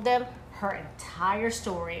told them her entire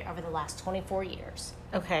story over the last 24 years.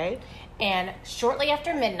 Okay. And shortly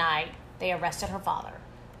after midnight, they arrested her father.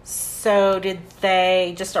 So did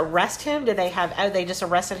they just arrest him? They just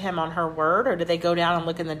arrested him on her word, or did they go down and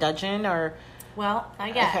look in the dungeon, or? Well,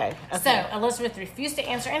 not yet. Okay. So Elizabeth refused to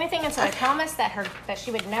answer anything until they promised that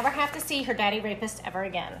she would never have to see her daddy rapist ever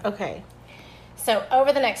again. Okay. So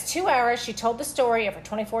over the next 2 hours, she told the story of her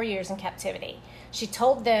 24 years in captivity. She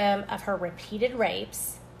told them of her repeated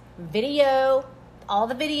rapes, all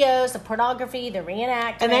the videos, the pornography, the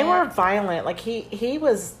reenactment. And they were violent. Like he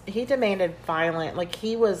demanded violent. Like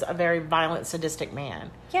he was a very violent, sadistic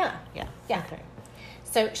man. Yeah. Okay.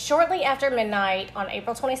 So shortly after midnight on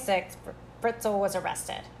April 26th, Fritzl was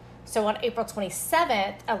arrested. So on April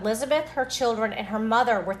 27th, Elizabeth, her children, and her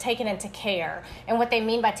mother were taken into care. And what they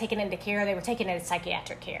mean by taken into care, they were taken into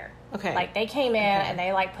psychiatric care. Okay. Like they came in and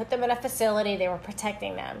they put them in a facility. They were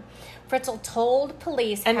protecting them. Fritzl told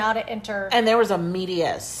police how to enter. And there was a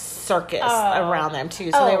media circus around them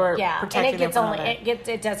too. So they were protecting them.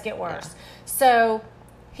 It does get worse. Yeah. So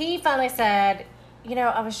he finally said,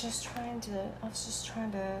 I was just trying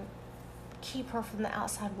to keep her from the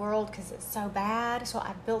outside world because it's so bad. So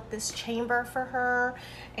I built this chamber for her,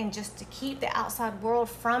 and just to keep the outside world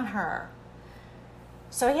from her.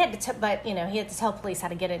 So he had to, he had to tell police how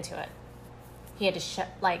to get into it. He had to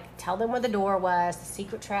tell them where the door was, the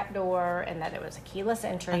secret trap door, and that it was a keyless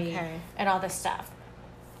entry, and all this stuff.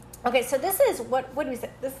 Okay, so this is what do we say?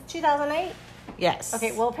 This is 2008. Yes.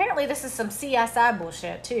 Okay, well, apparently this is some CSI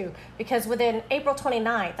bullshit too, because within April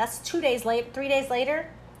 29th, that's 3 days later.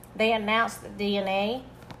 They announced that DNA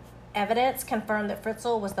evidence confirmed that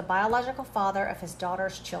Fritzl was the biological father of his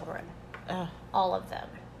daughter's children. All of them.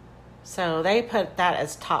 So they put that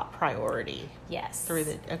as top priority. Yes.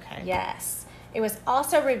 Okay. Yes. It was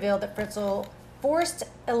also revealed that Fritzl forced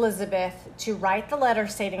Elizabeth to write the letter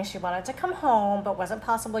stating she wanted to come home, but wasn't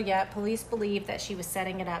possible yet. Police believed that she was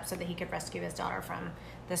setting it up so that he could rescue his daughter from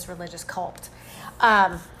this religious cult.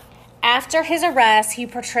 After his arrest, he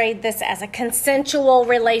portrayed this as a consensual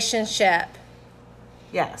relationship.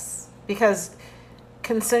 Yes, because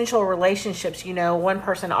consensual relationships, one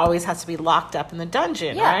person always has to be locked up in the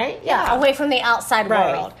dungeon, right? Yeah, away from the outside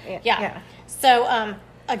world. Yeah. So,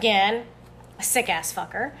 again, a sick-ass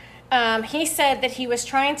fucker. He said that he was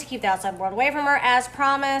trying to keep the outside world away from her, as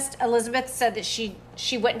promised. Elizabeth said that she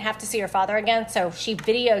wouldn't have to see her father again, so she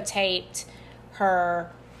videotaped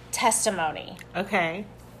her testimony. Okay.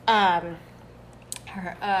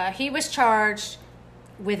 He was charged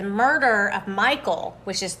with murder of Michael,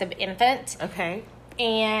 which is the infant. Okay.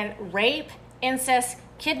 And rape, incest,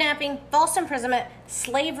 kidnapping, false imprisonment,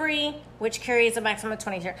 slavery, which carries a maximum of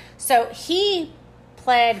 20 years. So he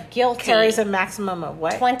pled guilty. Carries a maximum of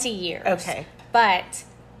what? 20 years. Okay. But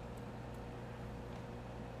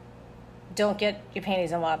don't get your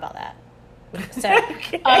panties in a wad about that. So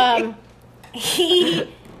Okay. he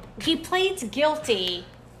pleads guilty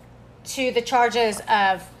to the charges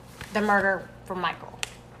of the murder for Michael.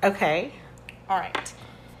 Okay. All right.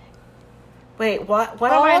 Wait, what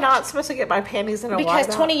am I not supposed to get my panties in a wad Because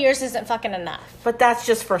about? 20 years isn't fucking enough. But that's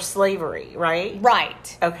just for slavery, right?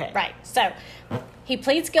 Right. Okay. Right. So he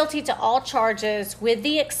pleads guilty to all charges with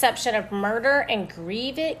the exception of murder and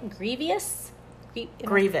grievous,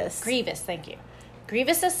 thank you.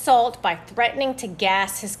 Grievous assault by threatening to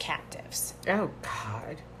gas his captives. Oh,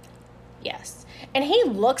 God. Yes. And he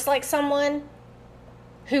looks like someone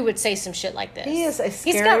who would say some shit like this. He is a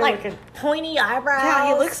scary He's got looking... pointy eyebrows.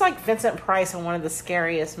 Yeah, he looks like Vincent Price in one of the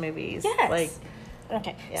scariest movies. Yes.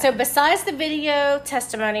 Okay. Yeah. So besides the video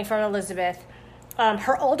testimony from Elizabeth,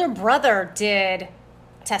 her older brother did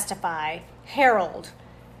testify. Harold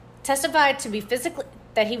testified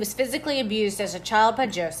that he was physically abused as a child by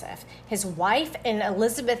Josef. His wife and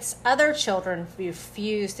Elizabeth's other children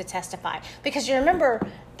refused to testify. Because you remember,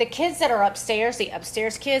 the kids that are upstairs, the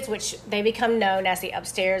upstairs kids, which they become known as the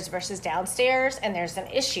upstairs versus downstairs, and there's an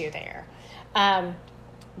issue there.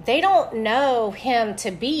 They don't know him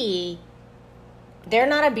to be... They're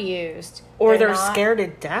not abused. Or they're scared to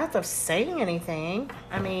death of saying anything.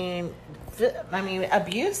 I mean,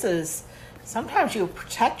 abuse is... Sometimes you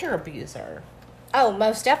protect your abuser. Oh,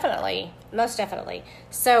 most definitely. Most definitely.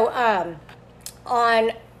 So,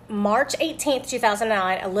 on March 18th,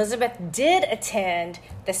 2009, Elizabeth did attend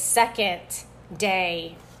the second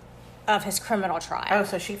day of his criminal trial. Oh,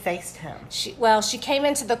 so she faced him. She came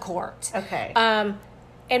into the court. Okay. And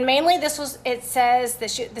mainly it says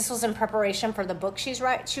that this was in preparation for the book she was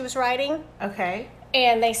writing. Okay.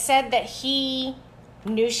 And they said that he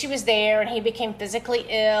knew she was there and he became physically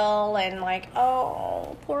ill and like,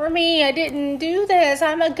 oh, poor me, I didn't do this.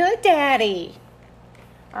 I'm a good daddy.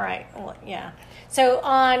 All right. Well, yeah. So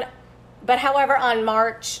however, on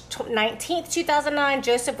March 19th, 2009,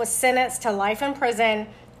 Joseph was sentenced to life in prison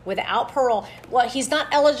without parole. Well, he's not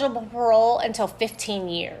eligible for parole until 15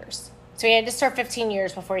 years. So he had to serve 15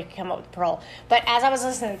 years before he could come up with parole. But as I was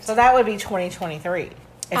listening So that would be 2023.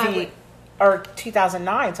 Or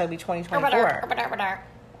 2009, so it'd be 2024.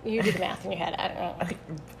 You do the math in your head. I don't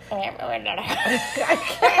know.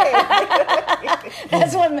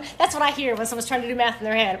 That's what I hear when someone's trying to do math in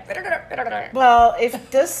their head. Well, if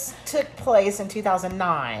this took place in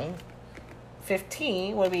 2009,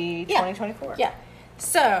 15 would be 2024. Yeah.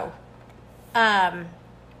 So, but,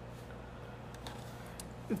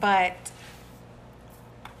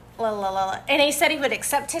 and he said he would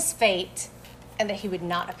accept his fate and that he would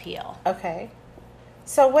not appeal. Okay.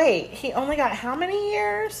 So wait, he only got how many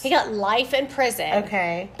years? He got life in prison.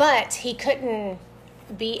 Okay. But he couldn't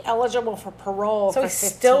be eligible for parole so for he 15.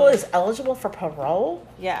 still is eligible for parole?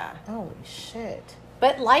 Yeah. Holy shit.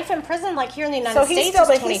 But life in prison, like here in the United States, is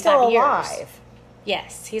 25 he's still years. alive.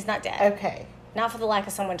 Yes, he's not dead. Okay. Not for the lack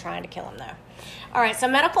of someone trying to kill him, though. All right, so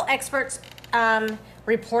medical experts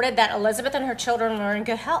reported that Elizabeth and her children were in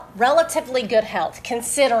good health, relatively good health,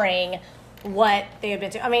 considering what they had been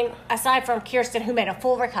through. I mean, aside from Kirsten, who made a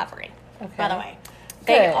full recovery, by the way.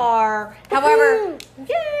 They are, however,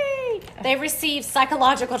 yay! They received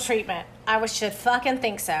psychological treatment. I should fucking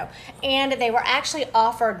think so. And they were actually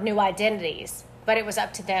offered new identities, but it was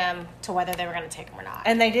up to them to whether they were going to take them or not.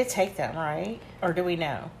 And they did take them, right? Or do we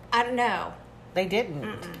know? I don't know. They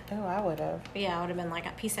didn't. Oh, I would have. Yeah, I would have been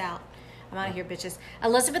like, peace out. I'm out of here, bitches.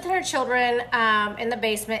 Elizabeth and her children in the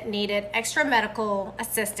basement needed extra medical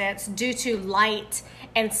assistance due to light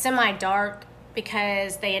and semi-dark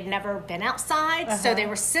because they had never been outside. So they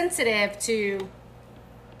were sensitive to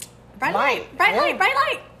bright light.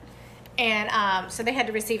 And so they had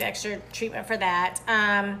to receive extra treatment for that.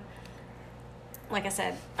 Like I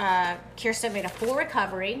said, Kirsten made a full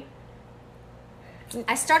recovery.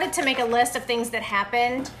 I started to make a list of things that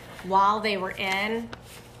happened while they were in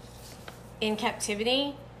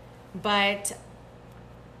captivity, but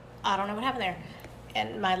I don't know what happened there.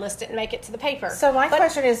 And my list didn't make it to the paper. So my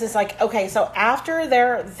question is like, okay, so after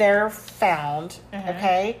they're found,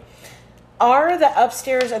 okay, are the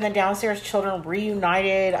upstairs and the downstairs children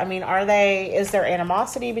reunited? I mean, is there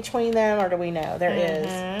animosity between them, or do we know there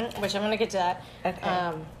is? Which I'm going to get to that.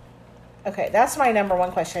 Okay. Okay, that's my number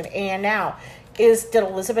one question. And now, did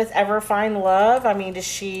Elizabeth ever find love? I mean, does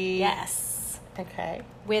she? Yes. Okay.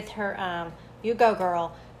 With her, you go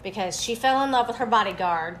girl, because she fell in love with her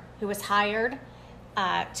bodyguard, who was hired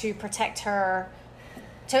to protect her.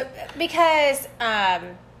 Because,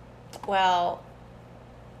 well,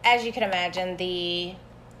 as you can imagine, the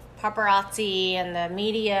paparazzi and the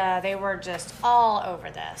media, they were just all over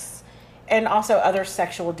this. And also other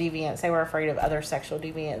sexual deviants. They were afraid of other sexual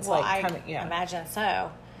deviants. Well, I imagine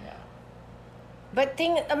so. Yeah. But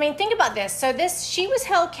think about this. So she was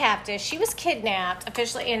held captive. She was kidnapped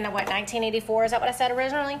officially in, 1984? Is that what I said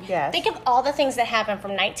originally? Yes. Think of all the things that happened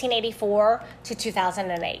from 1984 to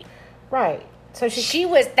 2008. Right. So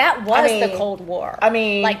that was the Cold War. I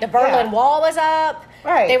mean, like the Berlin Wall was up.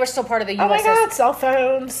 Right. They were still part of the USSR. Oh my God, cell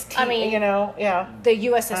phones. I mean, the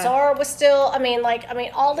USSR was still.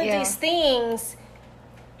 All of these things.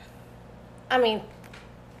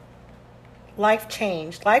 Life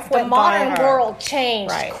changed. Life the went by her. The modern world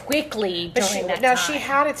changed quickly during that time. Now she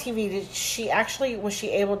had a TV.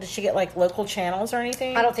 Did she get like local channels or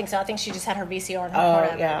anything? I don't think so. I think she just had her VCR and her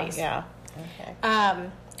porno movies. Yeah. Okay.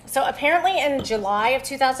 So apparently in July of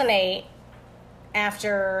 2008,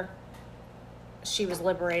 after she was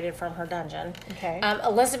liberated from her dungeon,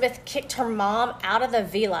 Elizabeth kicked her mom out of the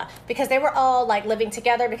villa because they were all like living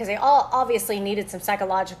together because they all obviously needed some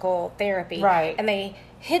psychological therapy. Right. And they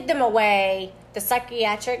hid them away. The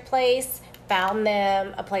psychiatric place found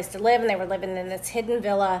them a place to live, and they were living in this hidden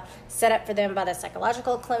villa set up for them by the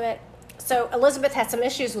psychological clinic. So Elizabeth had some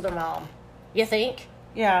issues with her mom. You think?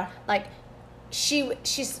 Yeah. Like, she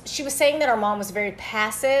was saying that her mom was very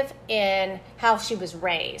passive in how she was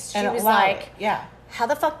raised. She was like, how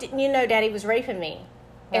the fuck didn't you know Daddy was raping me?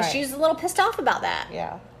 And she was a little pissed off about that.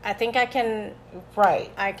 Yeah. I think I can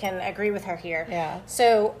agree with her here. Yeah.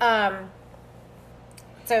 So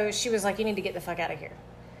so she was like, you need to get the fuck out of here.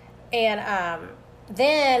 And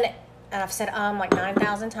then, and I've said like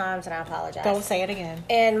 9,000 times, and I apologize. Don't say it again.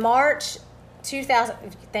 In March 2000,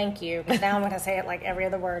 thank you, because now I'm going to say it like every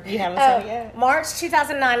other word. You haven't said it yet. March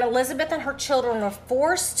 2009, Elizabeth and her children were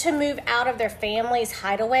forced to move out of their family's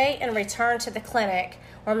hideaway and return to the clinic,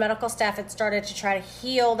 where medical staff had started to try to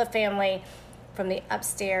heal the family from the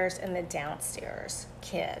upstairs and the downstairs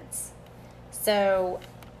kids. So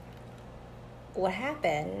what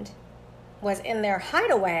happened was, in their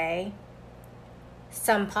hideaway,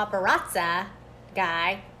 some paparazzi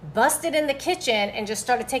guy busted in the kitchen and just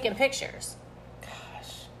started taking pictures.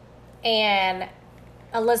 And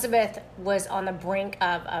Elizabeth was on the brink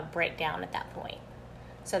of a breakdown at that point.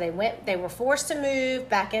 So they were forced to move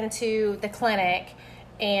back into the clinic,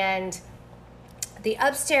 and the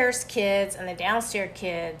upstairs kids and the downstairs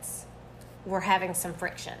kids were having some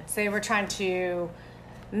friction. So they were trying to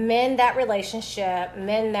mend that relationship,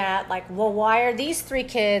 like, well, why are these three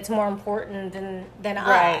kids more important than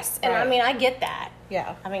us? And I get that.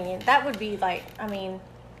 Yeah. That would be like,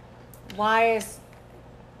 why is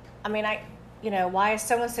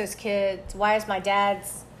so-and-so's kids, why is my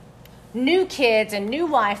dad's new kids and new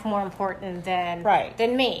wife more important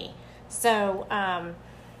than me? So,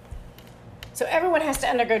 so everyone has to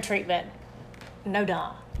undergo treatment. No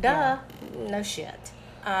duh. Yeah. No shit.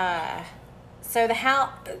 So the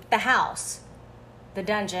house, the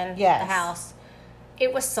dungeon, the house,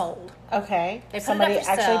 it was sold. Okay. Somebody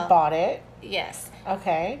actually bought it. Yes.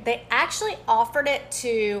 Okay. They actually offered it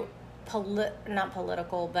to not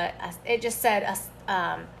political, but it just said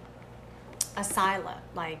asylum,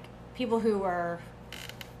 like people who were,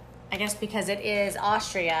 I guess because it is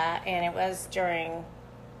Austria and it was during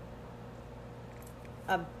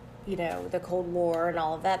the Cold War and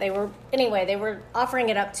all of that. They were offering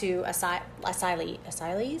it up to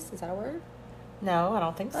asylees. Is that a word? No, I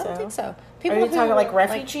don't think so. I don't think so. People Are you talking like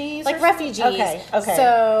refugees? Like refugees. Okay.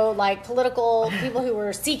 So like political people who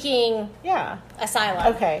were seeking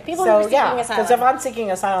asylum. Okay. People who were seeking asylum. Because if I'm seeking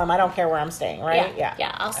asylum, I don't care where I'm staying, right?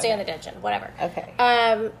 Yeah. I'll stay in the dungeon, whatever. Okay.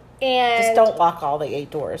 And just don't lock all the 8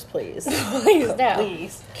 doors, please. Please, no.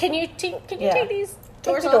 Please. Can you take these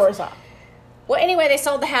Take doors the off? doors off. Well, anyway, they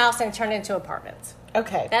sold the house and turned it into apartments.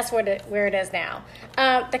 Okay. That's where it is now.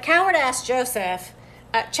 The coward-ass Josef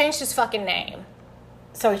changed his fucking name.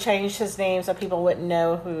 So he changed his name so people wouldn't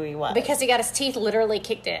know who he was. Because he got his teeth literally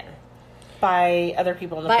kicked in. By other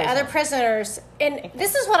people in the prison. By other prisoners. And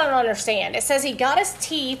this is what I don't understand. It says he got his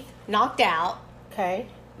teeth knocked out. Okay.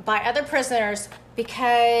 By other prisoners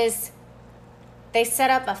because they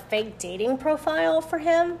set up a fake dating profile for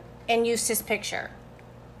him and used his picture.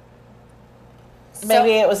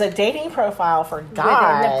 Maybe it was a dating profile for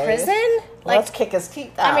guys. Within the prison? Let's kick his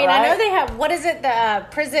teeth out, I right? know they have, what is it, the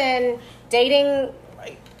prison dating?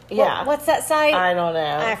 Yeah. What's that site? I don't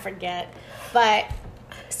know. I forget. But,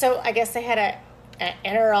 so I guess they had an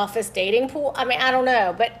inter-office dating pool. I don't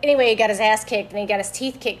know. But anyway, he got his ass kicked and he got his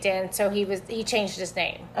teeth kicked in, so he changed his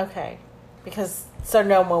name. Okay. Because, so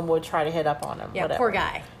no one would try to hit up on him. Yeah, whatever. poor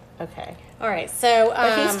guy. Okay. All right, so...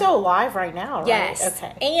 But he's still alive right now, right? Yes.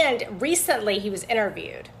 Okay. And recently he was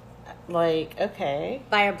interviewed. Okay.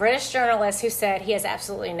 By a British journalist who said he has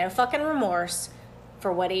absolutely no fucking remorse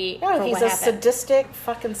for what he No, he's what a happened. sadistic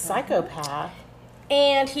fucking psychopath.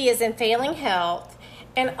 And he is in failing health.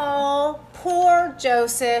 And poor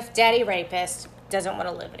Joseph, daddy rapist, doesn't want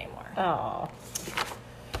to live anymore. Oh.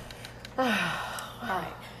 All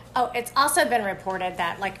right. Oh, it's also been reported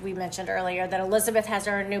that, like we mentioned earlier, that Elizabeth has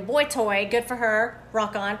her new boy toy. Good for her,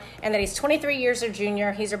 rock on. And that he's 23 years her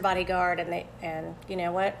junior. He's her bodyguard, and you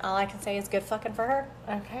know what? All I can say is good fucking for her.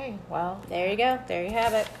 Okay, well. There you go. There you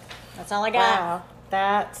have it. That's all I got.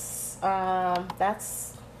 Wow,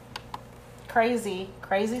 that's crazy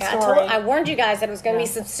story. I warned you guys that it was going to be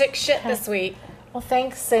some sick shit this week. Well,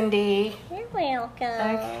 thanks, Cindy. You're welcome.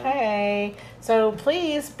 Okay, so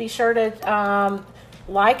please be sure to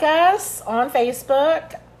like us on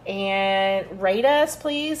Facebook and rate us,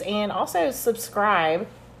 please, and also subscribe.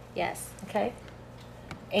 Yes. Okay.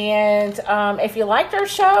 And if you liked our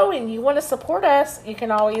show and you want to support us, you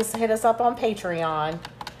can always hit us up on Patreon.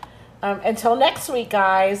 Until next week,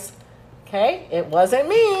 guys. Okay? It wasn't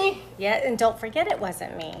me. Yeah, and don't forget it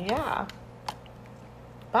wasn't me. Yeah.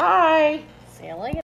 Bye. See you later.